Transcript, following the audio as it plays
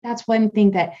that's one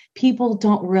thing that people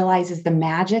don't realize is the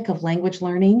magic of language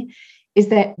learning, is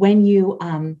that when you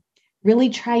really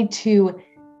try to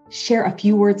share a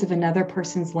few words of another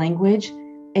person's language,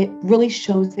 it really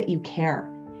shows that you care.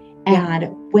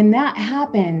 And when that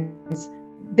happens,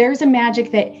 there's a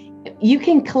magic that you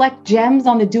can collect gems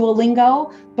on the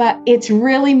Duolingo, but it's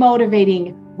really motivating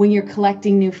when you're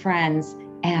collecting new friends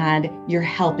and you're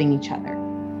helping each other.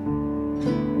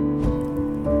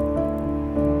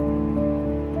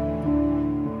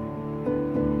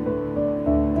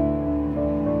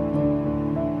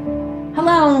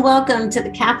 Hello and welcome to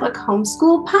the Catholic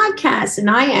Homeschool Podcast, and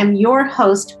I am your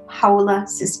host, Paula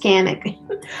Siskanik.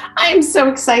 I am so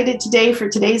excited today for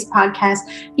today's podcast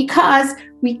because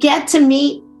we get to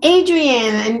meet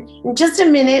Adrienne, and in just a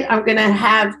minute I'm going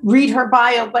to read her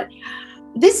bio, but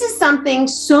this is something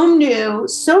so new,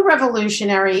 so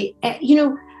revolutionary.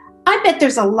 I bet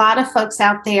there's a lot of folks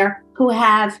out there who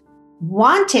have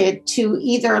wanted to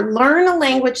either learn a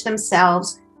language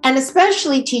themselves and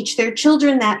especially teach their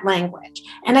children that language.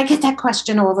 And I get that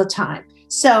question all the time.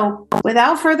 So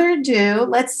without further ado,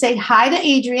 let's say hi to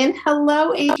Adrienne.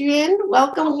 Hello, Adrienne.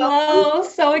 Welcome. Hello.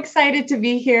 So excited to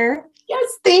be here. Yes,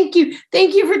 thank you.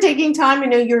 Thank you for taking time. I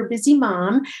know you're a busy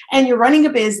mom and you're running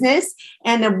a business,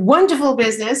 and a wonderful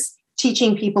business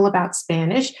teaching people about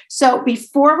Spanish. So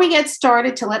before we get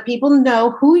started, to let people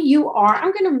know who you are,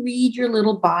 I'm going to read your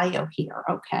little bio here.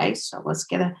 Okay, so let's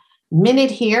get a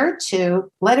minute here to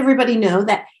let everybody know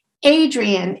that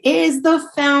Adrienne is the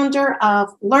founder of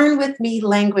Learn With Me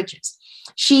Languages.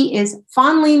 She is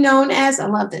fondly known as, I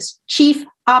love this, Chief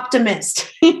Optimist.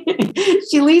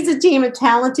 She leads a team of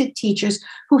talented teachers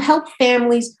who help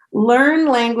families learn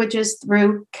languages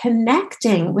through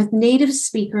connecting with native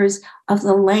speakers of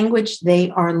the language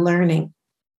they are learning.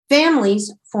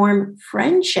 Families form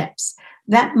friendships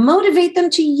that motivate them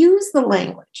to use the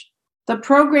language. The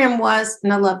program was,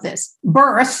 and I love this,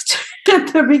 birthed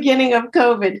at the beginning of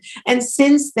COVID. And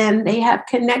since then, they have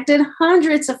connected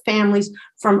hundreds of families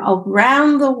from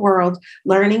around the world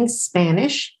learning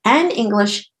Spanish and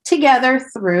English together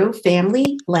through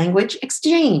family language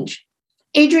exchange.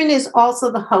 Adrienne is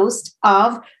also the host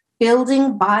of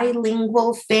Building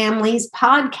Bilingual Families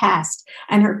podcast,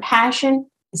 and her passion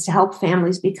is to help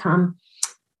families become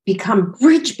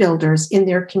bridge builders in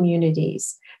their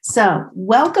communities. So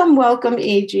welcome,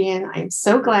 Adrienne. I'm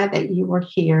so glad that you were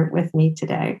here with me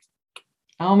today.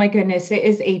 Oh my goodness, it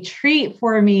is a treat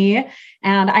for me.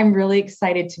 And I'm really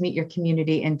excited to meet your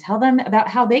community and tell them about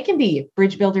how they can be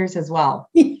bridge builders as well.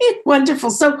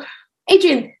 Wonderful. So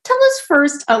Adrienne, tell us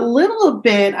first a little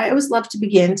bit, I always love to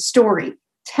begin, story.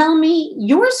 Tell me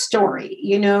your story.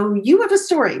 You have a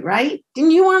story, right?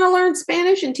 Didn't you want to learn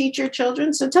Spanish and teach your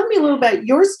children? So tell me a little about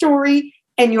your story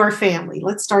and your family.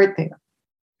 Let's start there.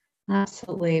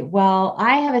 Absolutely. Well,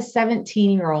 I have a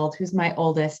 17-year-old who's my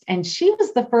oldest, and she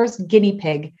was the first guinea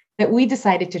pig that we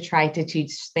decided to try to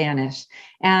teach Spanish.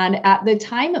 And at the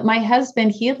time, my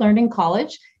husband, he had learned in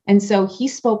college, and so he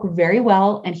spoke very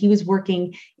well, and he was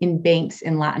working in banks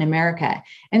in Latin America.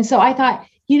 And so I thought,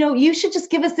 you should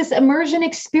just give us this immersion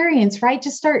experience, right?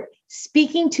 Just start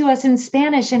speaking to us in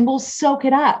Spanish and we'll soak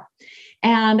it up.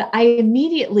 And I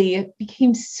immediately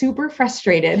became super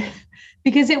frustrated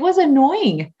because it was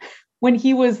annoying when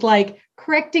he was like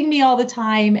correcting me all the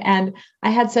time. And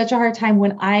I had such a hard time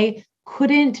when I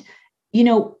couldn't,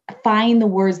 find the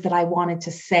words that I wanted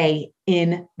to say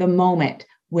in the moment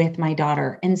with my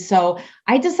daughter. And so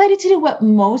I decided to do what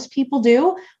most people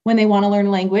do when they want to learn a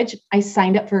language. I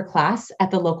signed up for a class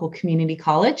at the local community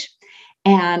college,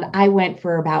 and I went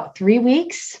for about 3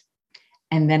 weeks.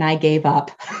 And then I gave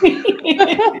up.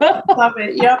 Love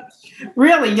it. Yep.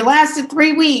 Really? You lasted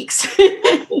 3 weeks.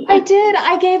 I did.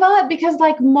 I gave up because,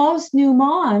 like most new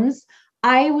moms,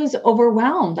 I was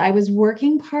overwhelmed. I was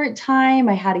working part-time.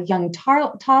 I had a young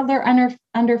toddler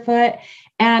underfoot,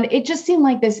 and it just seemed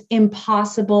like this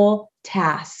impossible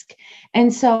task.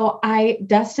 And so I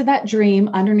dusted that dream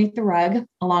underneath the rug,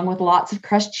 along with lots of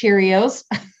crushed Cheerios.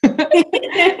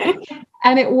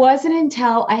 And it wasn't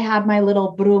until I had my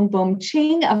little boom, boom,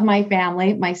 ching of my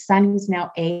family, my son who's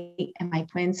now 8 and my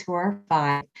twins who are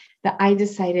 5, that I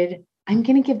decided I'm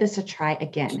going to give this a try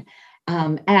again.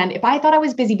 And if I thought I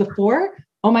was busy before,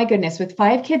 oh my goodness, with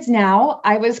 5 kids now,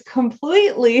 I was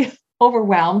completely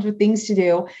overwhelmed with things to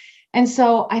do. And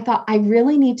so I thought I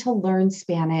really need to learn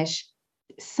Spanish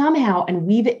somehow and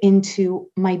weave it into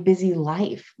my busy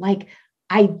life. Like,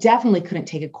 I definitely couldn't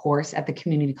take a course at the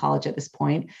community college at this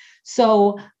point.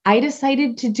 So I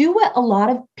decided to do what a lot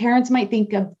of parents might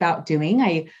think about doing.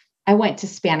 I went to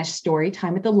Spanish story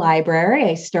time at the library.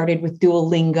 I started with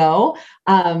Duolingo,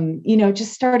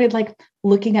 just started like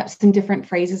looking up some different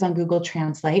phrases on Google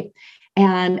Translate.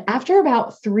 And after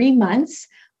about 3 months,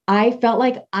 I felt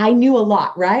like I knew a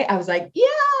lot, right? I was like,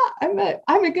 yeah,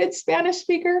 I'm a good Spanish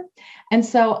speaker. And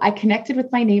so I connected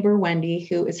with my neighbor, Wendy,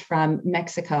 who is from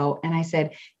Mexico. And I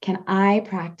said, can I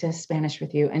practice Spanish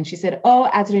with you? And she said, oh,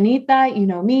 Adrianita, you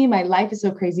know me, my life is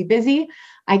so crazy busy.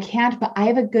 I can't, but I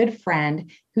have a good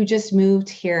friend who just moved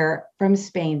here from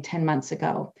Spain 10 months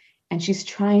ago. And she's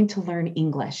trying to learn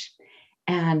English.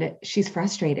 And she's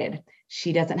frustrated.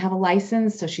 She doesn't have a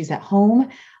license, so she's at home.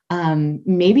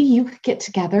 Maybe you could get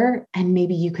together and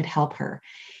maybe you could help her.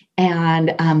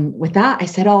 And with that, I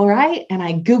said, all right. And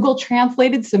I Google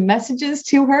translated some messages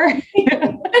to her.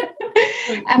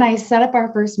 And I set up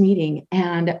our first meeting.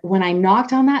 And when I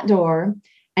knocked on that door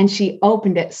and she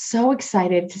opened it, so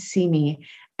excited to see me,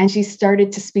 and she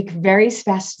started to speak very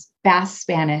fast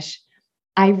Spanish,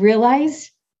 I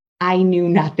realized I knew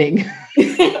nothing.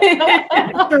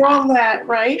 After all that,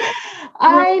 right?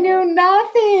 I knew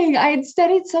nothing. I had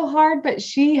studied so hard, but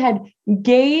she had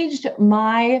gauged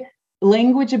my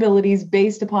language abilities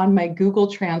based upon my Google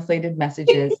translated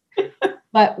messages.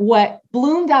 But what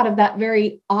bloomed out of that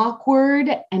very awkward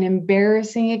and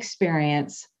embarrassing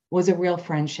experience was a real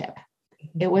friendship.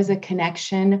 It was a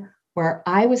connection where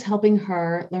I was helping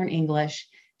her learn English.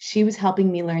 She was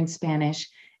helping me learn Spanish.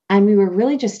 And we were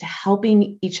really just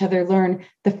helping each other learn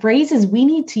the phrases we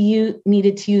needed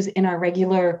to use in our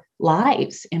regular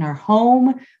lives, in our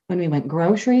home, when we went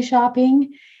grocery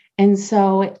shopping. And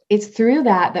so it's through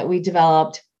that we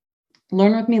developed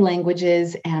Learn With Me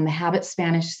Languages and the Habit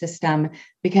Spanish system,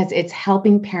 because it's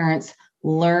helping parents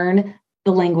learn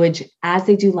the language as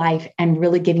they do life and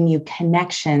really giving you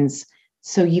connections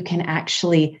so you can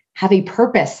actually have a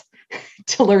purpose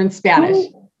to learn Spanish.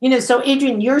 So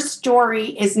Adrienne, your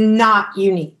story is not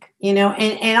unique, and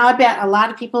I bet a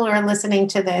lot of people who are listening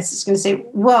to this is going to say,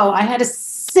 whoa, I had a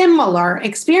similar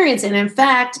experience. And in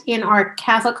fact, in our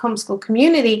Catholic homeschool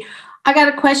community, I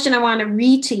got a question I want to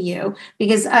read to you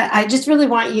because I just really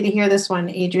want you to hear this one,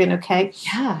 Adrienne, okay?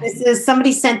 Yeah.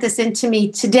 Somebody sent this in to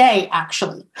me today,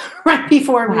 actually, right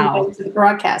before we went to the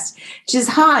broadcast. She says,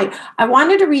 hi, I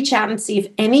wanted to reach out and see if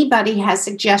anybody has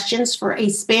suggestions for a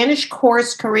Spanish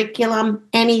course, curriculum,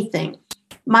 anything.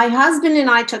 My husband and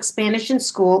I took Spanish in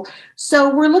school, so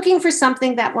we're looking for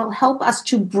something that will help us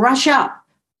to brush up,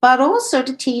 but also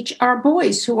to teach our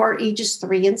boys who are ages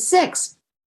 3 and 6.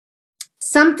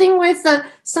 Something with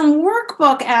some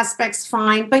workbook aspects,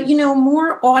 fine, but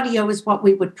more audio is what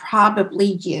we would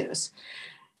probably use.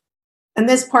 And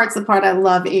this part's the part I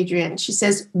love, Adrienne. She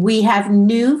says, we have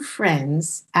new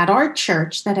friends at our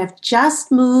church that have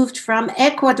just moved from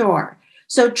Ecuador.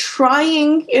 So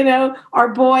trying, our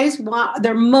boys,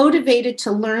 they're motivated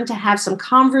to learn to have some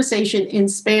conversation in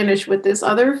Spanish with this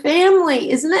other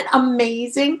family. Isn't it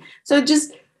amazing? So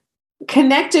just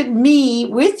connected me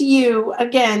with you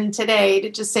again today to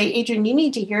just say, Adrienne, you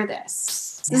need to hear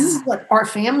this. This is what our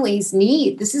families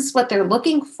need. This is what they're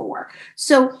looking for.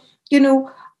 So,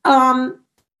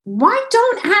 why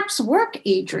don't apps work,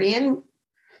 Adrienne?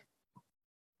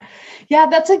 Yeah,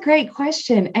 that's a great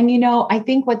question. And, I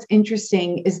think what's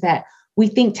interesting is that we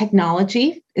think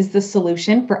technology is the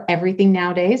solution for everything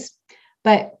nowadays.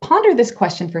 But ponder this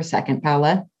question for a second,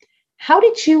 Paula. How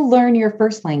did you learn your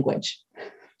first language?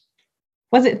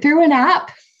 Was it through an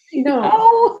app?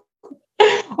 No.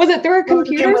 Was it through a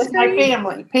computer? It was my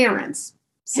family, parents,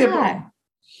 siblings.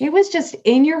 Yeah. It was just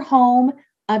in your home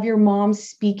of your mom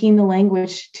speaking the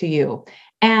language to you.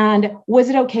 And was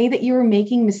it okay that you were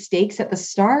making mistakes at the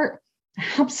start?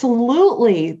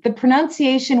 Absolutely. The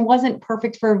pronunciation wasn't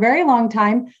perfect for a very long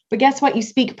time, but guess what? You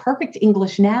speak perfect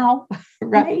English now,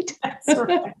 right? That's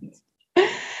right.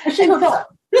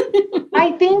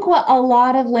 I think what a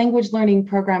lot of language learning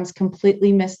programs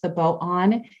completely miss the boat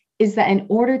on is that in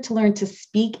order to learn to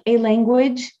speak a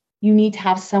language, you need to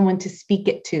have someone to speak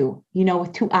it to,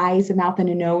 with 2 eyes, a mouth, and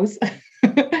a nose.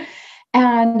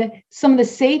 And some of the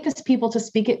safest people to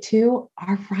speak it to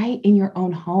are right in your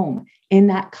own home, in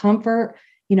that comfort,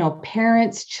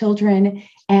 parents, children,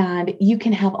 and you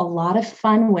can have a lot of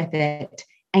fun with it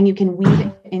and you can weave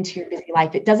it into your busy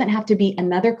life. It doesn't have to be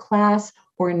another class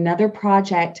or another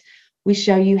project. We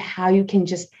show you how you can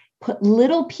just put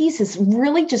little pieces,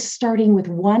 really just starting with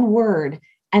one word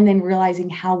and then realizing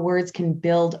how words can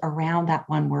build around that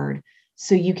one word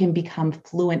so you can become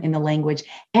fluent in the language.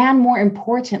 And more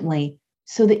importantly,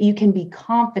 so that you can be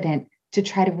confident to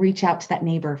try to reach out to that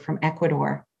neighbor from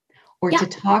Ecuador or to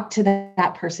talk to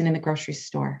that person in the grocery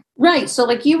store. Right. So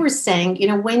like you were saying,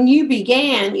 when you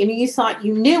began, you thought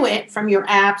you knew it from your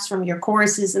apps, from your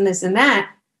courses and this and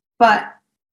that. But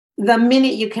the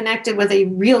minute you connected with a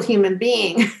real human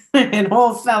being, it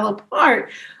all fell apart.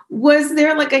 Was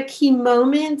there like a key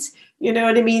moment, you know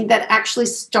what I mean, that actually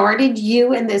started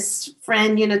you and this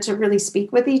friend, to really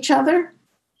speak with each other?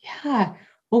 Yeah.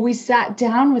 Well, we sat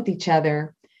down with each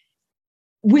other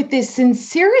with this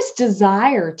sincerest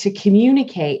desire to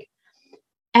communicate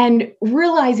and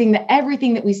realizing that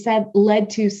everything that we said led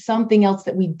to something else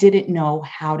that we didn't know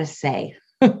how to say.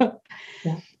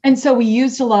 Yeah. And so we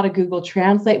used a lot of Google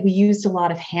Translate. We used a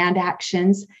lot of hand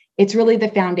actions. It's really the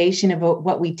foundation of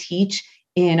what we teach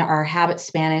in our Habit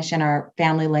Spanish and our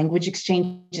family language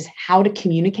exchange is how to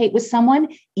communicate with someone,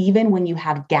 even when you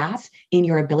have gaps in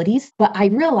your abilities. But I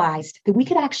realized that we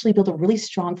could actually build a really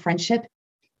strong friendship,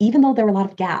 even though there were a lot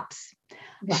of gaps.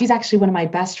 Wow. She's actually one of my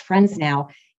best friends now,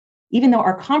 even though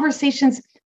our conversations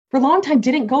for a long time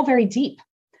didn't go very deep,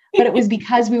 but it was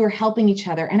because we were helping each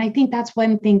other. And I think that's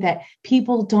one thing that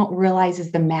people don't realize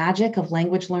is the magic of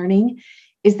language learning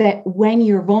is that when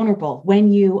you're vulnerable,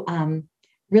 when you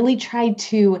really try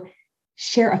to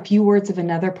share a few words of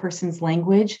another person's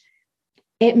language,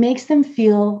 it makes them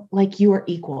feel like you are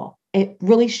equal. It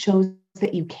really shows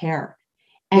that you care.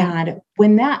 Yeah. And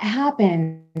when that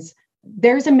happens,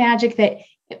 there's a magic that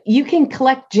you can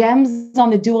collect gems on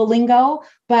the Duolingo,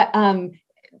 but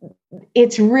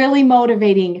it's really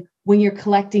motivating when you're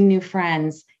collecting new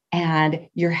friends and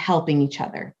you're helping each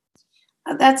other.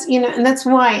 That's, and that's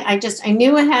why I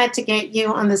knew I had to get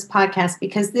you on this podcast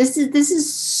because this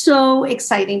is so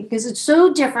exciting because it's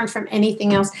so different from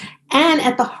anything else. And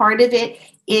at the heart of it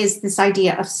is this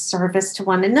idea of service to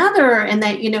one another and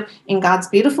that, in God's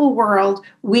beautiful world,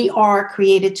 we are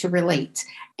created to relate.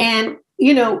 And,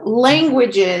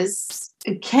 languages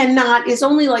is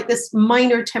only like this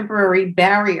minor temporary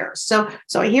barrier. So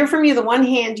I hear from you, the one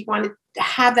hand, you want to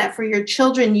have that for your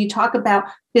children. You talk about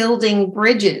building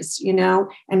bridges,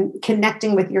 and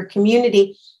connecting with your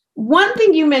community. One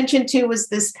thing you mentioned too was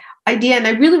this idea, and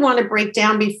I really want to break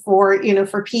down before,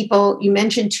 for people, you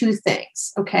mentioned two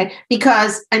things, okay?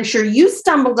 Because I'm sure you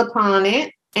stumbled upon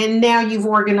it and now you've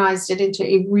organized it into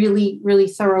a really, really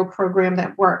thorough program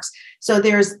that works. So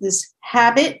there's this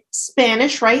Habit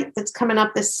Spanish, right? That's coming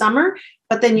up this summer,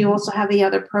 but then you also have the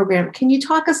other program. Can you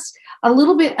talk us a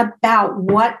little bit about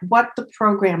what the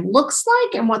program looks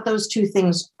like and what those two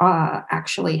things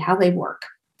actually, how they work?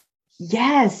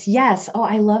 Yes. Oh,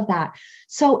 I love that.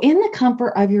 So in the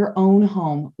comfort of your own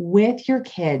home with your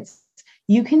kids,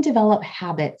 you can develop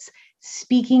habits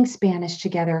speaking Spanish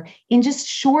together in just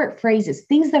short phrases,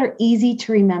 things that are easy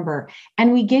to remember.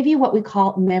 And we give you what we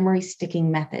call memory sticking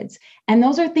methods. And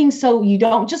those are things so you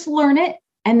don't just learn it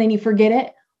and then you forget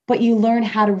it, but you learn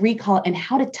how to recall it and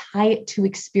how to tie it to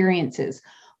experiences.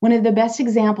 One of the best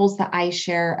examples that I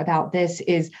share about this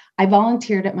is I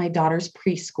volunteered at my daughter's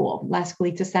preschool, La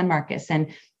Escuelita San Marcos,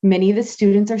 and many of the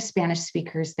students are Spanish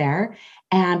speakers there.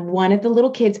 And one of the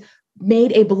little kids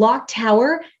made a block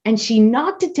tower and she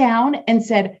knocked it down and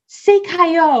said, "Se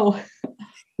cayó."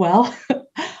 Well,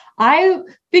 I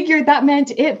figured that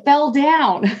meant it fell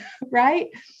down, right?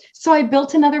 So I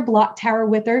built another block tower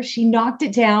with her. She knocked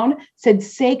it down, said,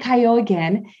 "Se cayó"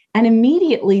 again. And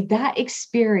immediately that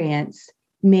experience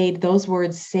made those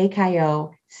words, "se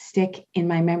cayó," stick in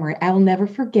my memory. I will never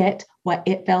forget what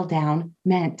 "it fell down"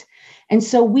 meant. And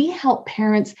so we help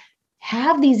parents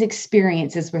have these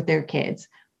experiences with their kids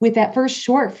with that first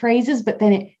short phrases, but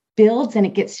then it builds and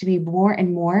it gets to be more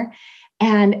and more.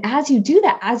 And as you do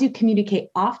that, as you communicate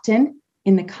often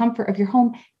in the comfort of your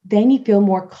home, then you feel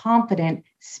more confident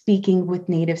speaking with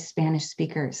native Spanish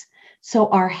speakers. So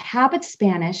our Habit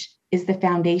Spanish is the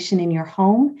foundation in your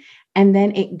home, and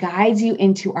then it guides you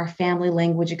into our family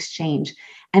language exchange.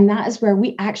 And that is where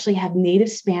we actually have native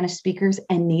Spanish speakers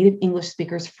and native English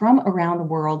speakers from around the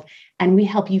world. And we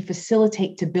help you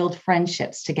facilitate to build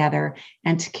friendships together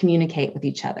and to communicate with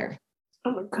each other.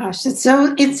 Oh my gosh. It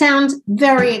sounds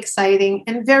very exciting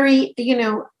and very,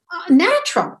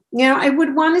 natural. I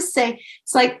would want to say,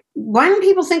 it's like, why didn't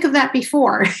people think of that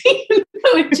before?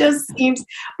 It just seems,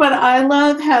 but I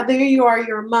love how there you are,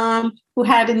 your mom who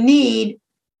had a need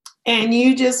and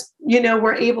you just,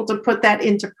 were able to put that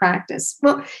into practice.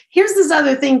 Well, here's this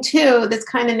other thing too, that's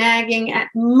kind of nagging at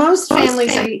most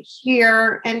families I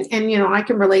hear, and I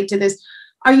can relate to this.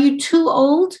 Are you too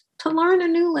old to learn a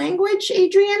new language,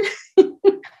 Adrienne?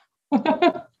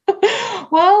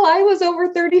 Well, I was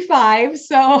over 35,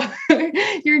 so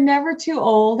you're never too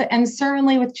old. And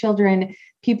certainly with children,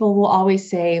 people will always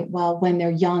say, well, when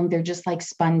they're young, they're just like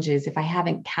sponges. If I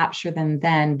haven't captured them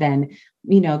then,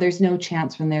 there's no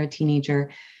chance when they're a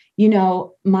teenager.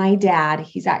 My dad,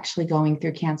 he's actually going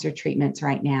through cancer treatments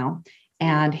right now.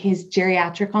 And his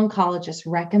geriatric oncologist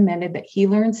recommended that he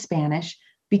learn Spanish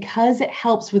because it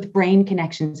helps with brain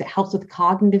connections. It helps with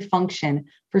cognitive function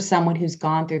for someone who's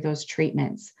gone through those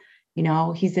treatments.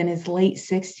 He's in his late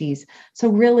 60s. So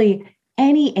really,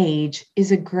 any age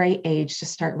is a great age to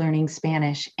start learning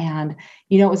Spanish. And,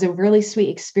 it was a really sweet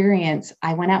experience.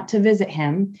 I went out to visit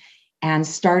him and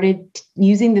started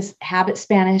using this habit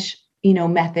Spanish,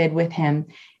 method with him.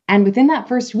 And within that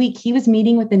first week, he was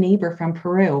meeting with a neighbor from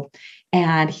Peru,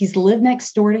 and he's lived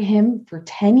next door to him for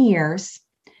 10 years,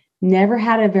 never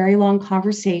had a very long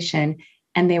conversation.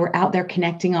 And they were out there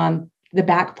connecting on the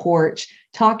back porch,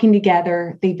 talking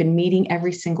together. They've been meeting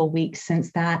every single week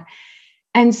since that.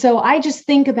 And so I just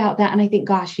think about that. And I think,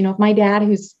 gosh, if my dad,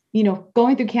 who's,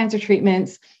 going through cancer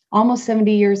treatments, almost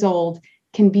 70 years old,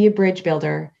 can be a bridge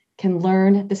builder, can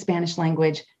learn the Spanish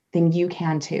language, then you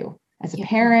can too. As a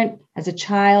parent, as a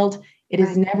child, it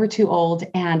is never too old.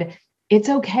 And it's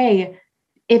okay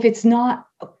if it's not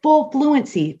full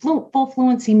fluency. Full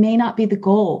fluency may not be the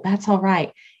goal. That's all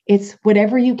right. It's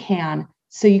whatever you can,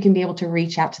 so you can be able to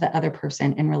reach out to the other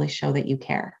person and really show that you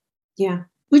care. Yeah.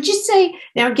 Would you say,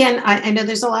 now again, I know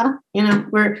there's a lot of,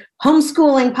 we're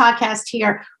homeschooling podcast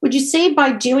here. Would you say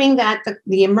by doing that,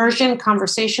 the immersion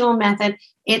conversational method,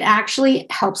 it actually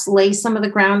helps lay some of the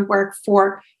groundwork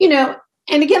for,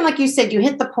 and again, like you said, you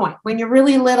hit the point. When you're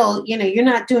really little, you're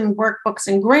not doing workbooks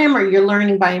and grammar, you're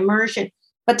learning by immersion.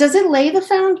 But does it lay the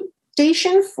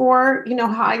foundation for,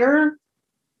 higher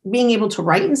being able to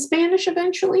write in Spanish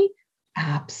eventually?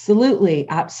 Absolutely.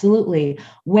 Absolutely.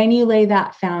 When you lay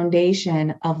that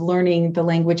foundation of learning the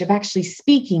language, of actually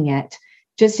speaking it,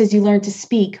 just as you learn to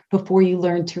speak before you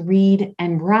learn to read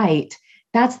and write,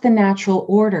 that's the natural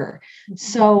order.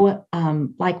 So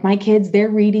like my kids, they're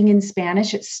reading in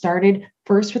Spanish. It started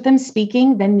first with them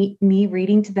speaking, then me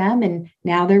reading to them, and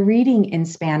now they're reading in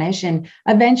Spanish. And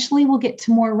eventually we'll get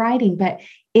to more writing, but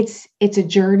it's a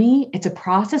journey. It's a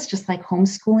process, just like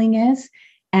homeschooling is.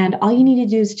 And all you need to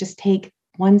do is just take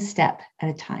one step at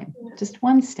a time, just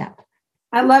one step.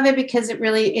 I love it because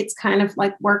it's kind of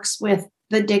like works with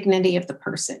the dignity of the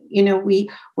person.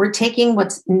 We're taking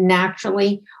what's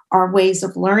naturally our ways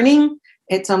of learning.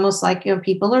 It's almost like,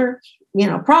 people are,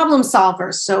 problem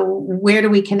solvers. So where do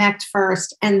we connect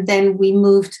first? And then we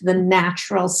move to the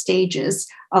natural stages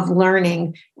of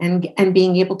learning and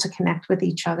being able to connect with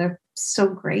each other. So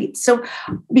great. So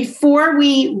before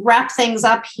we wrap things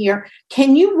up here,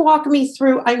 can you walk me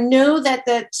through? I know that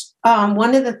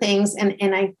one of the things, and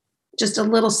I just a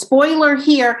little spoiler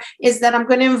here, is that I'm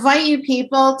going to invite you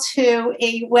people to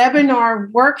a webinar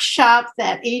workshop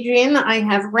that Adrienne, I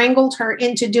have wrangled her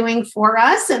into doing for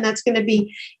us. And that's going to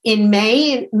be in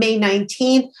May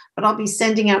 19th, but I'll be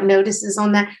sending out notices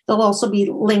on that. There'll also be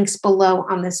links below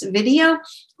on this video.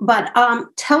 But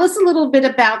tell us a little bit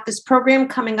about this program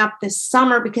coming up this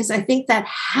summer, because I think that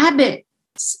habit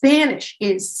Spanish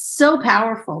is so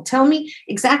powerful. Tell me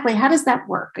exactly, how does that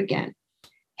work again?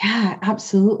 Yeah,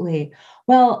 absolutely.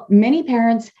 Well, many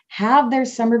parents have their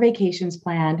summer vacations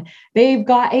planned. They've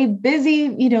got a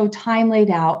busy, time laid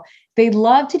out. They'd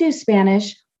love to do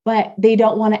Spanish, but they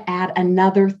don't want to add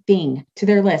another thing to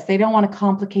their list. They don't want to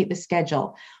complicate the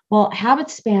schedule. Well, Habit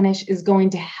Spanish is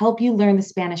going to help you learn the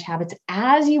Spanish habits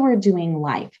as you are doing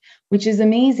life, which is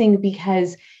amazing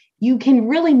because you can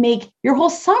really make your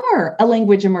whole summer a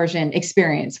language immersion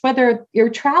experience, whether you're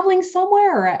traveling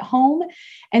somewhere or at home.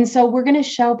 And so we're going to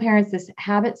show parents this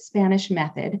Habit Spanish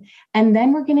method, and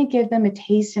then we're going to give them a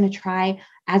taste and a try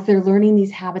as they're learning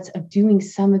these habits of doing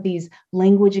some of these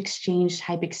language exchange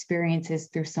type experiences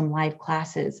through some live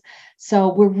classes.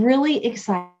 So we're really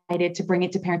excited to bring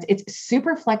it to parents. It's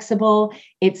super flexible.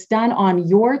 It's done on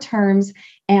your terms.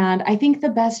 And I think the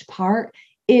best part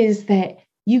is that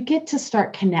you get to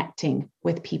start connecting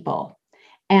with people.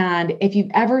 And if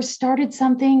you've ever started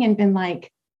something and been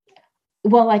like,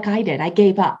 well, like I did, I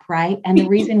gave up, right? And the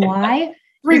reason why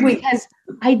is because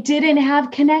I didn't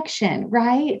have connection,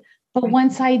 right? But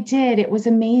once I did, it was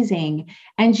amazing.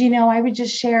 And, I would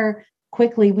just share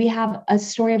quickly, we have a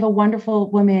story of a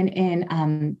wonderful woman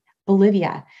in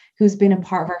Bolivia who's been a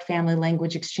part of our family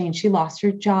language exchange. She lost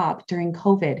her job during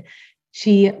COVID.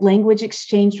 She language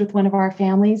exchanged with one of our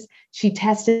families. She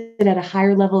tested at a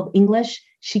higher level of English.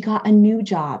 She got a new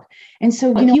job. And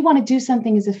so, you want to do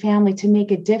something as a family to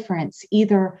make a difference,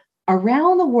 either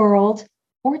around the world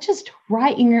or just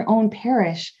right in your own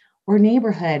parish or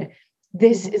neighborhood,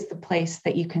 this is the place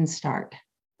that you can start.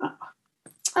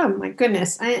 Oh my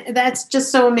goodness. That's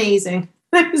just so amazing.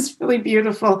 That is really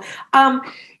beautiful.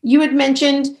 You had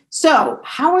mentioned, so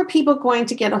how are people going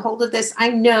to get a hold of this? I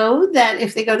know that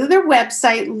if they go to their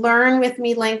website,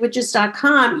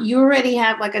 learnwithmelanguages.com, you already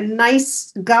have like a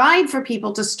nice guide for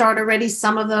people to start already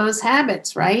some of those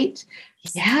habits, right?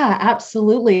 Yeah,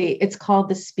 absolutely. It's called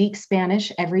the Speak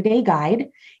Spanish Everyday Guide,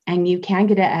 and you can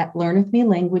get it at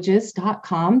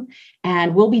learnwithmelanguages.com.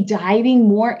 And we'll be diving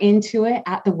more into it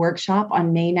at the workshop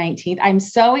on May 19th. I'm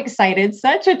so excited.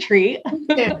 Such a treat.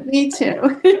 Yeah, me too.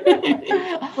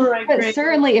 All right, But great.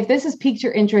 certainly, if this has piqued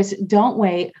your interest, don't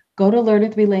wait. Go to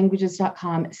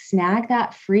learnwithmelanguages.com, snag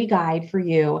that free guide for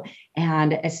you.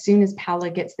 And as soon as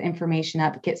Paula gets the information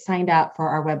up, get signed up for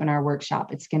our webinar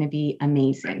workshop. It's going to be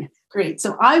amazing. Great.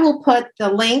 So I will put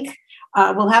the link.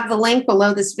 We'll have the link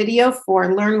below this video for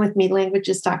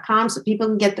learnwithmelanguages.com so people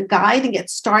can get the guide and get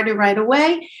started right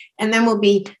away. And then we'll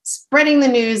be spreading the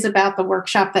news about the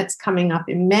workshop that's coming up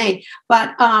in May.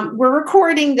 But we're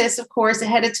recording this, of course,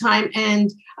 ahead of time.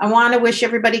 And I want to wish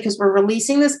everybody, because we're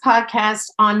releasing this podcast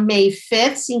on May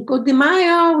 5th, Cinco de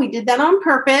Mayo. We did that on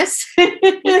purpose. So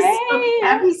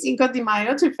happy Cinco de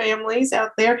Mayo to families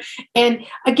out there. And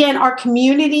again, our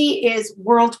community is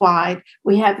worldwide.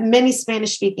 We have many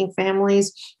Spanish-speaking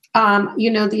families.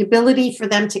 The ability for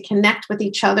them to connect with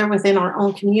each other within our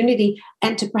own community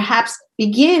and to perhaps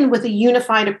begin with a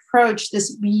unified approach,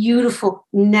 this beautiful,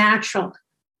 natural,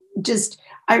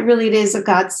 it is a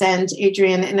godsend,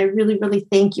 Adrienne. And I really, really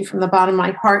thank you from the bottom of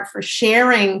my heart for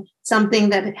sharing something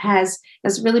that has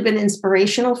really been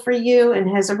inspirational for you and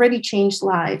has already changed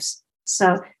lives.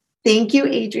 So thank you,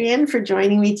 Adrienne, for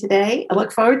joining me today. I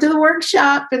look forward to the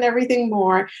workshop and everything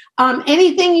more.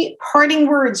 Anything, parting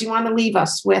words you want to leave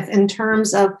us with in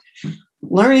terms of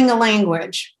learning a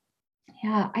language?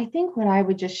 Yeah, I think what I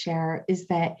would just share is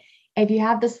that if you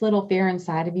have this little fear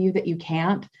inside of you that you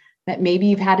can't, that maybe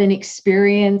you've had an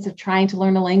experience of trying to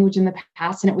learn a language in the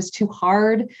past and it was too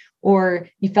hard, or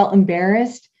you felt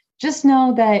embarrassed, just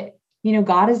know that,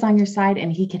 God is on your side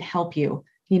and he can help you.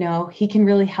 He can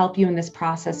really help you in this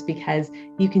process because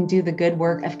you can do the good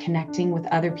work of connecting with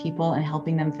other people and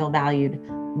helping them feel valued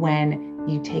when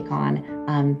you take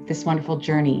on this wonderful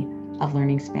journey of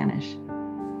learning Spanish.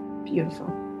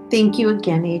 Beautiful. Thank you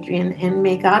again, Adrienne, and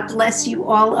may God bless you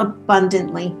all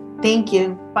abundantly. Thank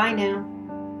you. Bye now.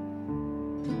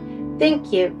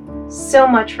 Thank you so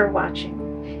much for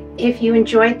watching. If you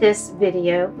enjoyed this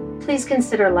video, please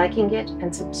consider liking it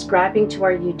and subscribing to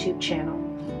our YouTube channel.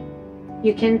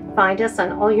 You can find us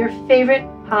on all your favorite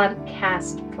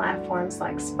podcast platforms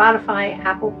like Spotify,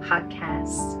 Apple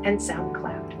Podcasts, and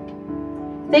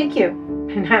SoundCloud. Thank you,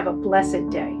 and have a blessed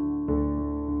day.